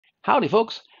Howdy,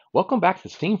 folks. Welcome back to the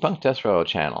Steampunk Desperado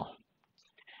channel.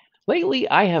 Lately,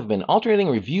 I have been alternating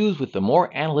reviews with the more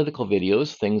analytical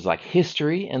videos, things like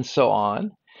history and so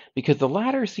on, because the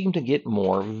latter seem to get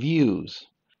more views.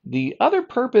 The other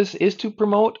purpose is to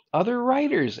promote other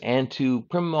writers and to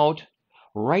promote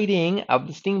writing of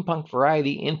the steampunk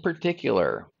variety in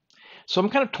particular. So I'm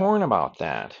kind of torn about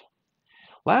that.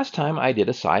 Last time I did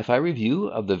a sci-fi review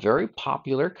of the very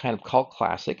popular kind of cult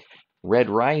classic, Red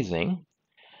Rising.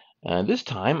 This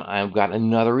time I've got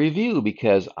another review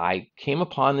because I came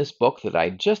upon this book that I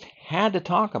just had to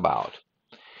talk about,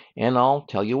 and I'll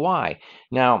tell you why.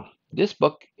 Now, this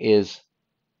book is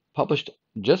published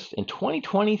just in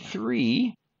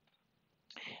 2023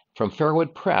 from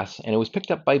Fairwood Press, and it was picked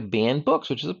up by Banned Books,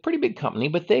 which is a pretty big company,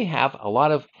 but they have a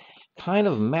lot of kind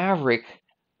of maverick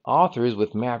authors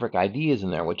with maverick ideas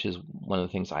in there, which is one of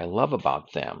the things I love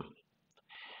about them.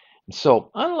 So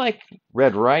unlike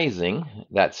Red Rising,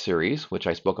 that series, which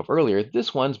I spoke of earlier,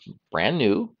 this one's brand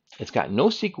new. It's got no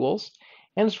sequels,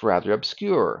 and it's rather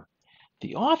obscure.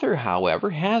 The author, however,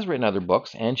 has written other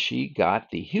books, and she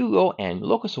got the Hugo and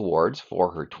Locus Awards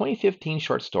for her 2015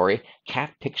 short story,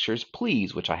 Cat Pictures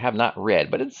Please, which I have not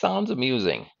read, but it sounds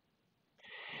amusing.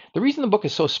 The reason the book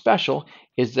is so special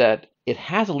is that it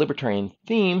has a libertarian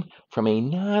theme from a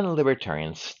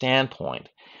non-libertarian standpoint,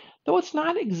 though it's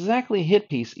not exactly a hit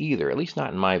piece either, at least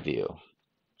not in my view.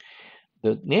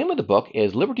 The name of the book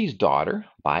is Liberty's Daughter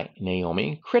by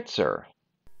Naomi Kritzer.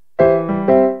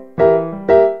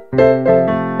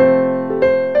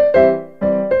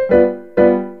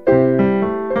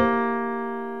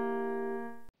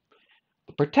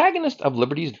 The protagonist of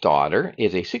Liberty's Daughter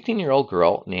is a 16-year-old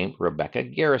girl named Rebecca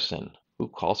Garrison, who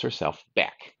calls herself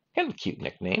Beck. Kind of a cute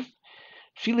nickname.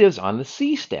 She lives on the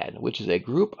Seastead, which is a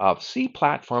group of sea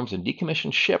platforms and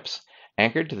decommissioned ships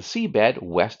anchored to the seabed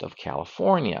west of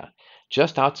California,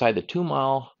 just outside the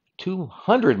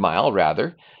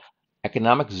 200-mile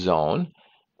economic zone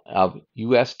of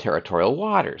U.S. territorial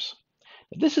waters.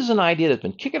 This is an idea that's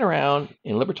been kicking around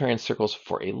in libertarian circles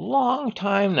for a long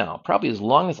time now, probably as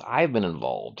long as I've been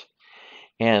involved.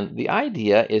 And the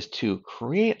idea is to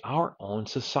create our own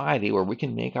society where we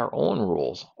can make our own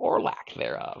rules, or lack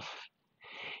thereof.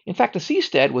 In fact, the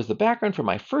Seastead was the background for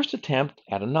my first attempt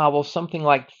at a novel something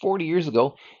like 40 years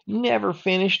ago. Never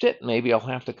finished it. Maybe I'll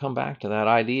have to come back to that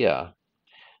idea.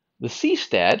 The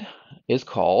Seastead is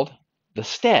called the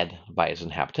Stead by its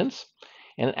inhabitants,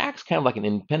 and it acts kind of like an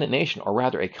independent nation, or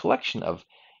rather a collection of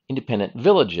independent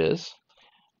villages.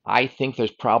 I think there's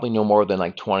probably no more than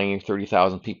like 20 or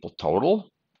 30,000 people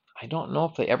total. I don't know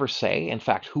if they ever say. In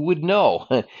fact, who would know?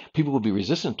 People would be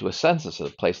resistant to a census at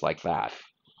a place like that.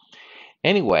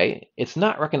 Anyway, it's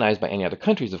not recognized by any other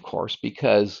countries, of course,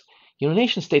 because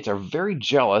nation states are very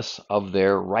jealous of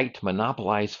their right to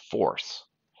monopolize force.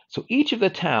 So each of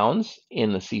the towns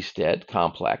in the Seastead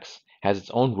complex has its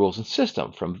own rules and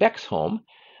system, from Beck's home,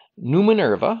 New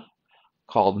Minerva,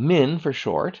 called Min for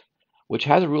short, which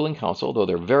has a ruling council, though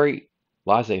they're very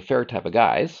laissez-faire type of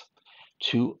guys,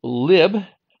 to Lib,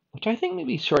 which I think may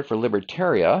be short for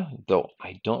Libertaria, though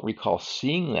I don't recall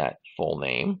seeing that full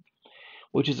name,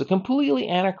 which is a completely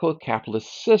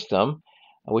anarcho-capitalist system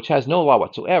which has no law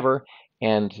whatsoever,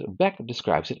 and Beck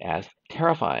describes it as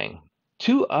terrifying.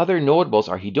 Two other notables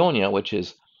are Hedonia, which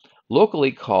is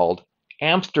locally called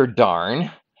Amsterdam,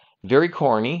 very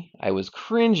corny. I was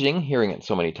cringing hearing it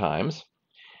so many times.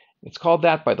 It's called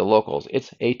that by the locals.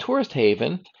 It's a tourist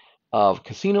haven of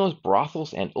casinos,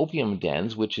 brothels, and opium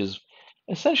dens, which is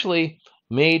essentially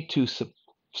made to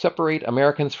separate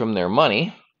Americans from their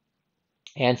money,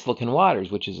 and Silicon Waters,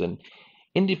 which is an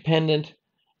independent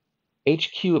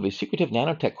HQ of a secretive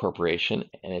nanotech corporation,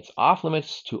 and it's off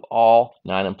limits to all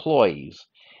non-employees.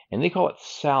 And they call it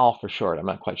SAL for short. I'm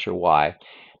not quite sure why.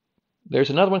 There's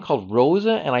another one called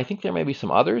Rosa, and I think there may be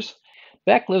some others.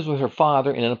 Beck lives with her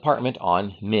father in an apartment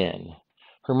on Min.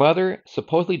 Her mother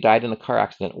supposedly died in a car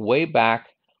accident way back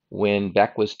when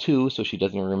Beck was 2, so she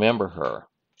doesn't remember her.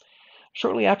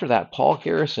 Shortly after that, Paul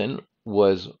Garrison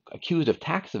was accused of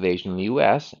tax evasion in the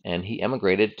U.S., and he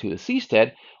emigrated to the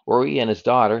Seastead, where he and his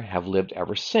daughter have lived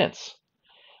ever since.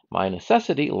 By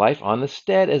necessity, life on the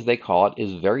stead, as they call it,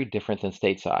 is very different than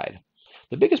stateside.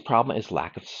 The biggest problem is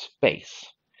lack of space.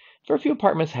 Very few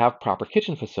apartments have proper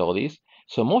kitchen facilities,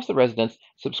 so most of the residents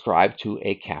subscribe to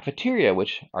a cafeteria,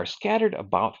 which are scattered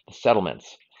about the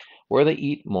settlements, where they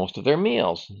eat most of their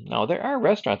meals. Now, there are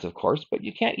restaurants, of course, but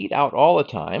you can't eat out all the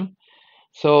time.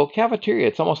 So cafeteria,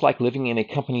 it's almost like living in a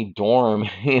company dorm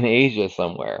in Asia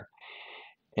somewhere.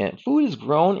 And food is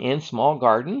grown in small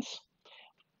gardens,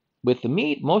 with the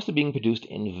meat mostly being produced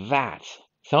in vats.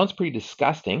 Sounds pretty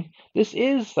disgusting. This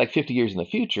is like 50 years in the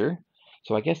future,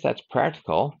 so I guess that's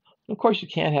practical. Of course, you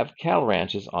can't have cattle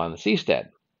ranches on the seastead.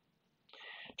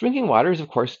 Drinking water is, of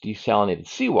course, desalinated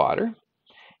seawater,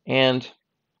 and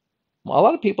a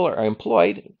lot of people are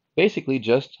employed basically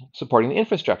just supporting the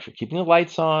infrastructure, keeping the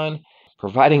lights on,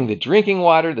 providing the drinking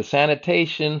water, the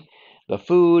sanitation, the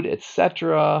food,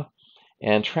 etc.,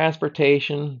 and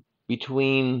transportation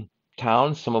between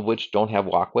towns, some of which don't have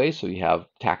walkways, so you have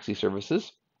taxi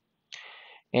services.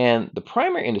 And the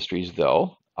primary industries,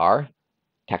 though, are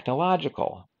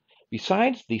technological.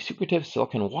 Besides the secretive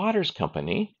Silicon Waters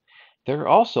Company, there are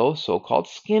also so-called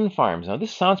skin farms. Now,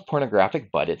 this sounds pornographic,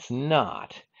 but it's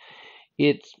not.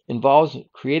 It involves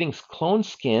creating clone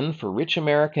skin for rich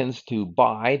Americans to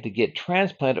buy to get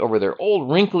transplanted over their old,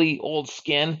 wrinkly, old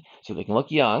skin so they can look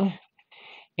young.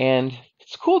 And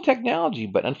it's cool technology,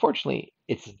 but unfortunately,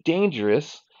 it's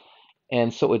dangerous.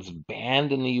 And so it's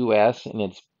banned in the US, and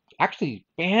it's actually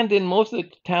banned in most of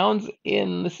the towns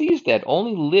in the seastead.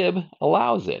 Only Lib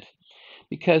allows it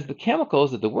because the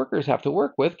chemicals that the workers have to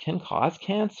work with can cause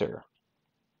cancer.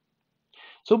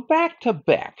 So back to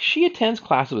Beck. She attends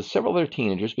classes with several other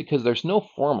teenagers because there's no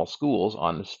formal schools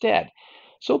on the stead.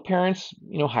 So parents,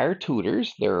 hire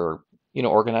tutors. There are,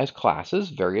 organized classes.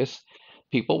 Various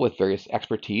people with various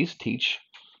expertise teach,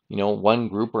 one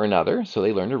group or another. So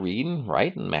they learn to read and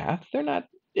write and math. They're not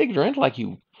ignorant like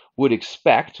you would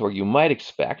expect or you might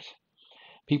expect.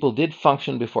 People did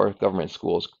function before government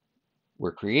schools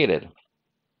were created.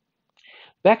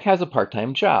 Beck has a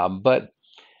part-time job, but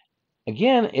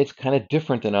again, it's kind of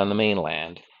different than on the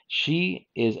mainland. She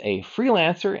is a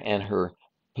freelancer, and her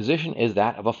position is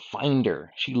that of a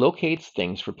finder. She locates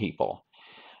things for people,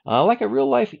 like a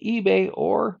real-life eBay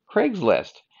or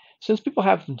Craigslist. Since people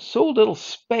have so little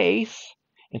space,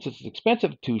 and since it's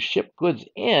expensive to ship goods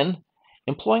in,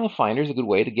 employing a finder is a good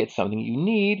way to get something you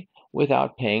need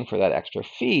without paying for that extra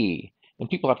fee. And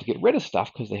people have to get rid of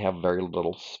stuff because they have very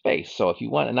little space. So if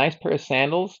you want a nice pair of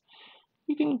sandals,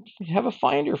 you can have a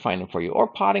finder find them for you,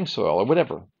 or potting soil, or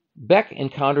whatever. Beck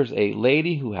encounters a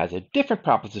lady who has a different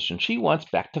proposition. She wants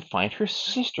Beck to find her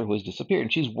sister who has disappeared,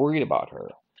 and she's worried about her.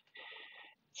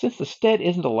 Since the stead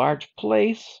isn't a large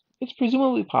place, it's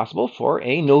presumably possible for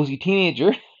a nosy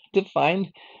teenager to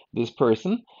find this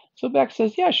person. So Beck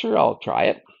says, yeah, sure, I'll try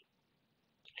it.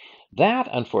 That,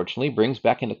 unfortunately, brings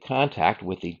Beck into contact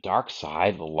with the dark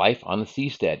side of life on the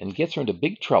seastead and gets her into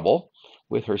big trouble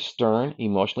with her stern,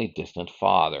 emotionally distant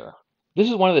father. This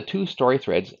is one of the two story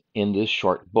threads in this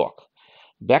short book.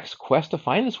 Beck's quest to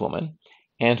find this woman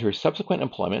and her subsequent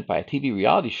employment by a TV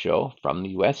reality show from the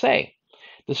USA.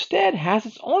 The stead has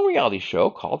its own reality show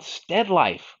called Stead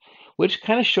Life, which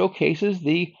kind of showcases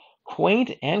the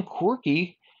quaint and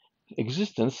quirky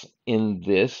existence in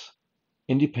this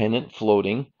independent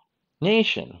floating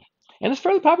nation. And it's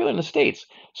fairly popular in the States.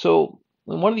 So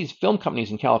when one of these film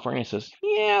companies in California says,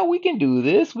 yeah, we can do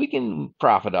this, we can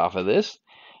profit off of this.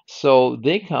 So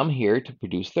they come here to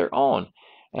produce their own.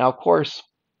 Now, of course,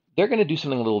 they're going to do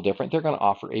something a little different. They're going to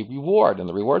offer a reward, and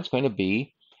the reward is going to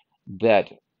be that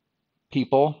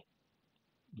people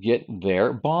get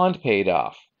their bond paid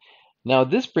off. Now,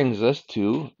 this brings us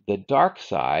to the dark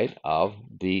side of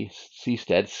the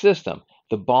seastead system.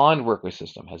 The bond worker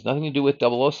system has nothing to do with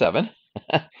 007.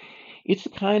 It's a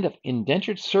kind of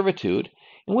indentured servitude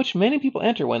in which many people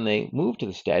enter when they move to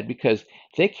the stead because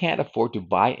they can't afford to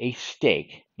buy a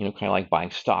stake, kind of like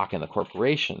buying stock in the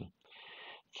corporation.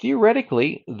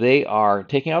 Theoretically, they are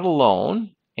taking out a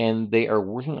loan and they are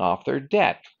working off their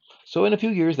debt. So in a few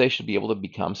years, they should be able to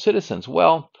become citizens.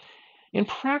 Well, in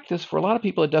practice, for a lot of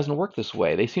people, it doesn't work this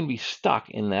way. They seem to be stuck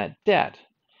in that debt.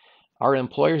 Are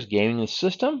employers gaming the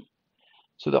system?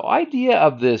 So the idea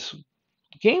of this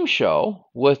game show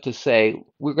was to say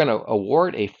we're going to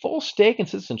award a full stake in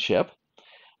citizenship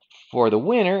for the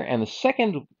winner, and the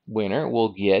second winner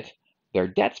will get their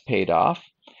debts paid off,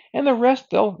 and the rest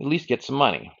they'll at least get some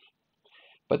money.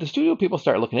 But the studio people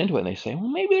start looking into it and they say, well,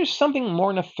 maybe there's something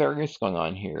more nefarious going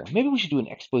on here. Maybe we should do an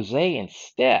expose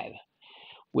instead,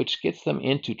 which gets them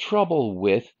into trouble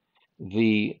with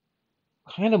the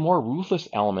kind of more ruthless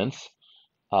elements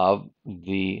of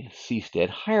the seastead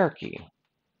hierarchy,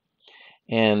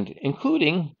 and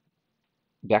including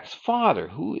Beck's father,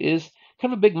 who is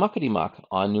kind of a big muckety-muck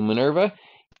on New Minerva.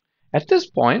 At this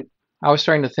point, I was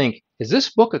starting to think, is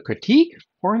this book a critique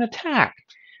or an attack?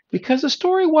 Because the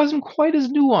story wasn't quite as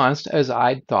nuanced as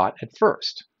I'd thought at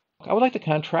first. I would like to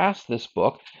contrast this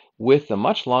book with the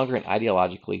much longer and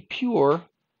ideologically pure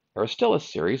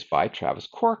Aristillus series by Travis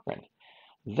Corcoran.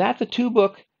 That's a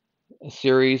two-book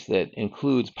series that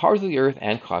includes Powers of the Earth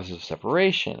and Causes of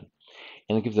Separation.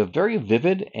 and it gives a very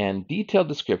vivid and detailed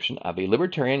description of a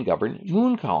libertarian-governed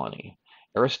moon colony,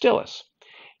 Aristillus.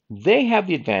 They have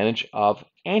the advantage of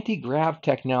anti-grav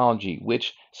technology,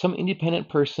 which some independent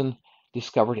person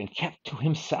discovered and kept to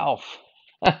himself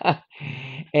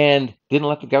and didn't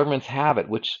let the governments have it,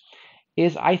 which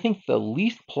is, I think, the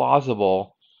least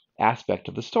plausible aspect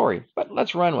of the story. But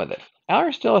let's run with it.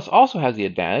 Aristillus also has the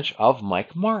advantage of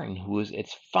Mike Martin, who is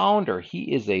its founder.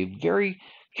 He is a very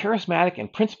charismatic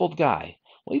and principled guy.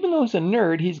 Well, even though he's a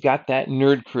nerd, he's got that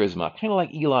nerd charisma, kind of like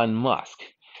Elon Musk,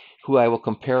 who I will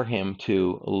compare him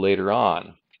to later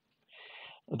on.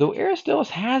 Though Aristillus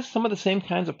has some of the same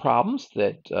kinds of problems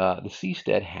that the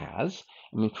seastead has,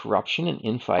 I mean, corruption and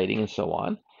infighting and so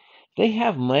on, they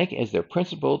have Mike as their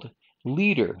principled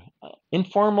leader,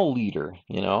 informal leader,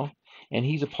 and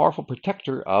he's a powerful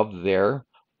protector of their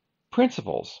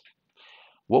principles.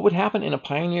 What would happen in a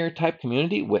pioneer type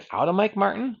community without a Mike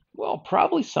Martin? Well,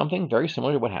 probably something very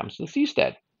similar to what happens to the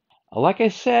seastead. Like I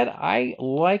said, I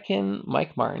liken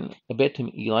Mike Martin a bit to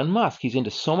Elon Musk. He's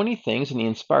into so many things and he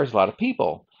inspires a lot of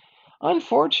people.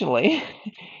 Unfortunately,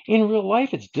 in real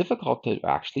life, it's difficult to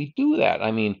actually do that.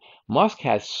 I mean, Musk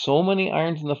has so many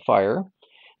irons in the fire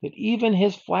that even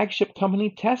his flagship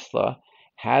company, Tesla,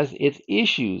 has its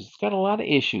issues. It's got a lot of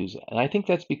issues. And I think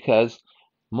that's because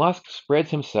Musk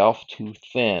spreads himself too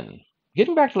thin.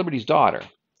 Getting back to Liberty's daughter,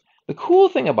 the cool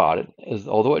thing about it is,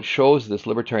 although it shows this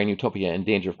libertarian utopia in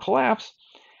danger of collapse,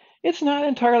 it's not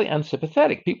entirely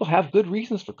unsympathetic. People have good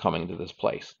reasons for coming to this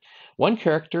place. One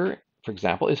character, for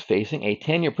example, is facing a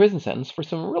 10-year prison sentence for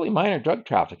some really minor drug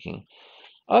trafficking.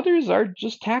 Others are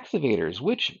just tax evaders,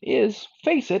 which is,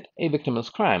 face it, a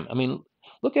victimless crime. I mean,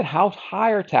 look at how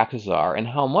high our taxes are and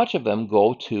how much of them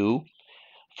go to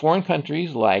foreign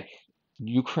countries like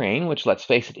Ukraine, which, let's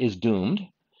face it, is doomed.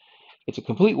 It's a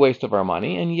complete waste of our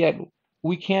money, and yet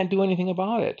we can't do anything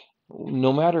about it.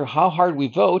 No matter how hard we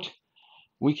vote,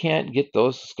 we can't get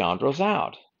those scoundrels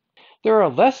out. There are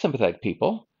less sympathetic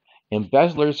people,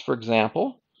 embezzlers, for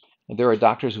example. There are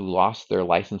doctors who lost their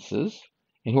licenses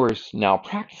and who are now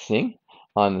practicing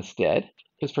on the stead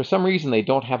because for some reason they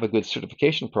don't have a good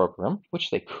certification program, which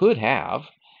they could have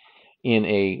in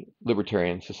a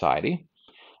libertarian society.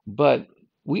 But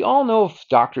we all know of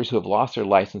doctors who have lost their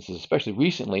licenses, especially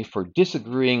recently, for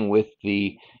disagreeing with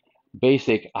the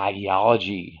basic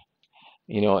ideology,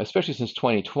 especially since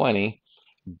 2020.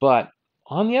 But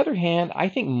on the other hand, I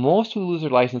think most who lose their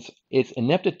license, it's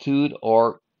ineptitude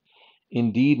or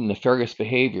indeed nefarious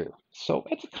behavior. So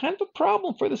it's kind of a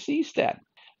problem for the seastead,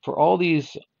 for all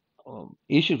these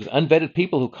issues with unvetted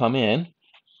people who come in,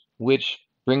 which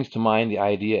brings to mind the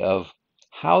idea of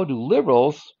how do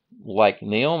liberals like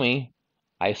Naomi,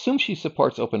 I assume she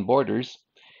supports open borders.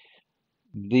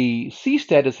 The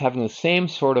seastead is having the same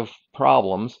sort of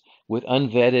problems with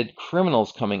unvetted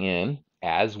criminals coming in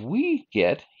as we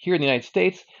get here in the United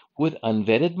States with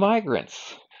unvetted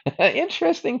migrants.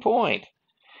 Interesting point.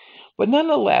 But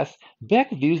nonetheless, Beck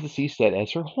views the seastead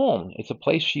as her home. It's a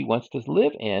place she wants to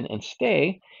live in and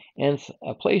stay, and it's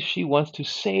a place she wants to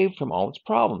save from all its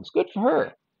problems. Good for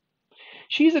her.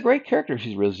 She's a great character.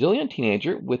 She's a resilient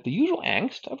teenager with the usual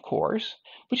angst, of course,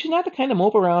 but she's not the kind to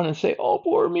mope around and say, oh,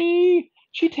 poor me.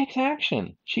 She takes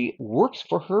action. She works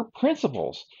for her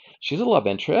principles. She has a love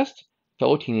interest,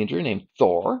 fellow teenager named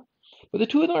Thor, but the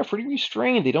two of them are pretty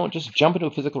restrained. They don't just jump into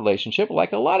a physical relationship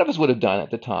like a lot of us would have done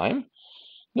at the time.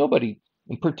 Nobody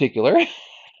in particular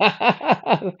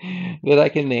that I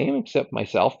can name, except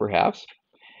myself, perhaps.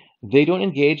 They don't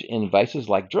engage in vices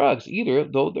like drugs either,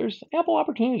 though there's ample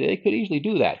opportunity. They could easily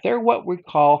do that. They're what we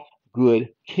call good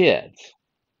kids.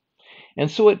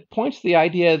 And so it points to the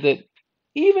idea that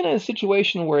even in a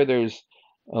situation where there's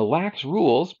lax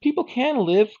rules, people can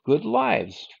live good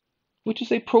lives, which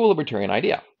is a pro-libertarian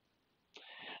idea.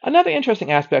 Another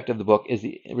interesting aspect of the book is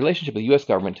the relationship of the U.S.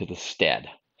 government to the stead.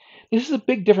 This is a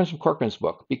big difference from Corcoran's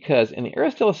book because in the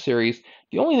Aristillus series,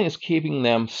 the only thing that's keeping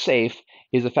them safe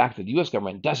is the fact that the U.S.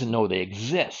 government doesn't know they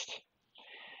exist.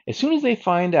 As soon as they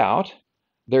find out,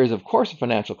 there is, of course, a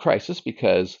financial crisis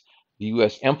because the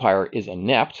U.S. empire is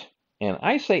inept. And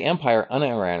I say empire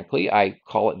unironically. I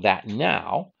call it that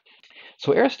now.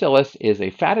 So Aristillus is a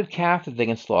fatted calf that they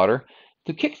can slaughter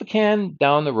to kick the can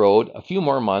down the road a few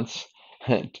more months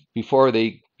before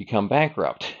they become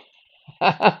bankrupt.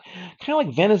 Kind of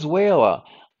like Venezuela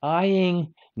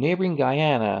eyeing neighboring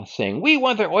Guyana saying, we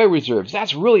want their oil reserves.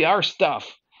 That's really our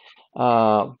stuff.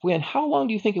 When how long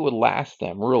do you think it would last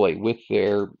them, really, with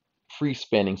their free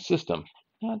spending system?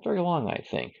 Not very long, I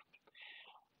think.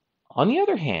 On the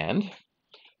other hand,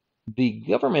 the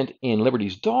government in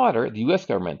Liberty's daughter, the U.S.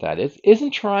 government that is,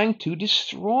 isn't trying to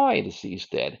destroy the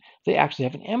seastead. They actually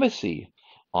have an embassy.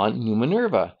 on New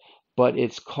Minerva, but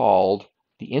it's called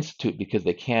the Institute because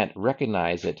they can't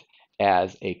recognize it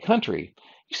as a country.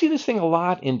 You see this thing a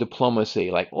lot in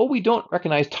diplomacy, like, oh, we don't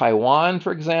recognize Taiwan,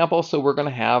 for example, so we're going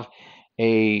to have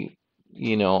a,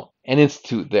 an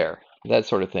institute there, that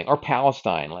sort of thing, or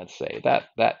Palestine, let's say,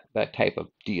 that type of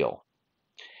deal.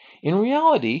 In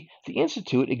reality, the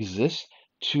institute exists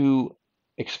to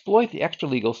exploit the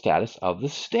extra-legal status of the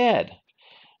stead.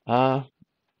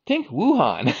 Think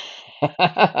Wuhan,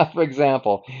 for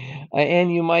example,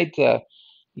 and you might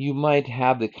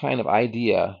have the kind of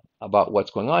idea about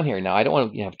what's going on here. Now, I don't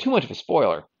want to have too much of a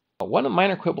spoiler. One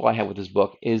minor quibble I have with this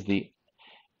book is the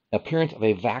appearance of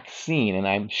a vaccine, and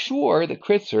I'm sure that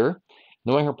Kritzer,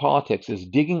 knowing her politics, is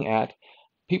digging at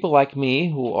people like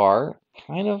me who are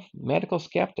kind of medical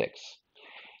skeptics.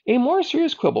 A more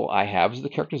serious quibble I have is the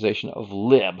characterization of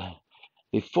Lib,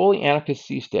 the fully anarchist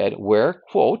seastead, where,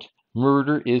 quote,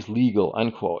 murder is legal,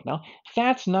 unquote. Now,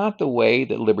 that's not the way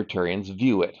that libertarians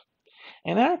view it.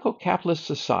 An anarcho-capitalist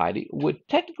society would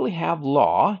technically have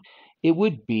law. It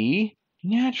would be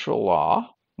natural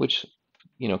law, which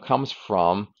comes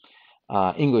from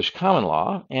English common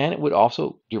law, and it would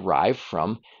also derive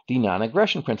from the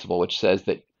non-aggression principle, which says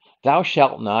that thou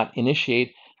shalt not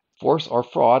initiate force or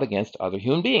fraud against other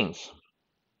human beings.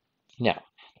 Now,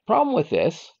 the problem with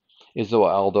this is that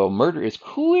although murder is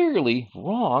clearly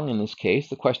wrong in this case,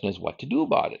 the question is what to do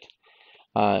about it.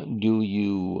 Do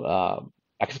you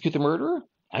execute the murderer?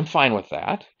 I'm fine with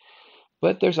that.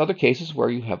 But there's other cases where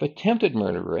you have attempted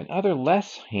murder and other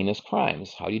less heinous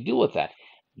crimes. How do you deal with that?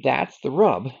 That's the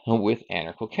rub with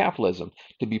anarcho-capitalism,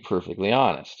 to be perfectly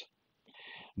honest.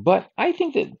 But I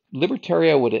think that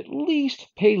Libertaria would at least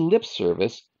pay lip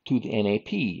service to the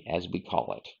NAP, as we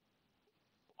call it.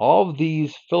 All of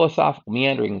these philosophical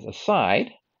meanderings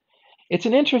aside, it's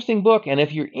an interesting book, and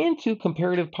if you're into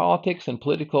comparative politics and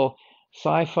political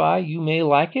sci-fi, you may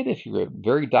like it. If you're a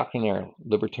very doctrinaire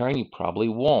libertarian, you probably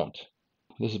won't.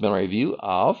 This has been a review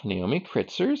of Naomi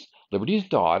Kritzer's Liberty's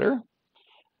Daughter,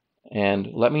 and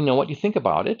let me know what you think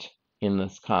about it in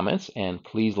the comments, and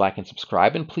please like and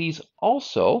subscribe, and please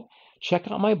also check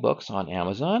out my books on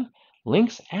Amazon.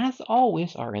 Links, as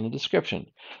always, are in the description.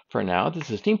 For now, this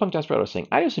is Steampunk Desperado saying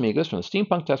adios amigos from the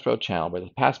Steampunk Desperado channel, where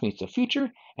the past meets the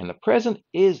future and the present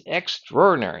is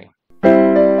extraordinary.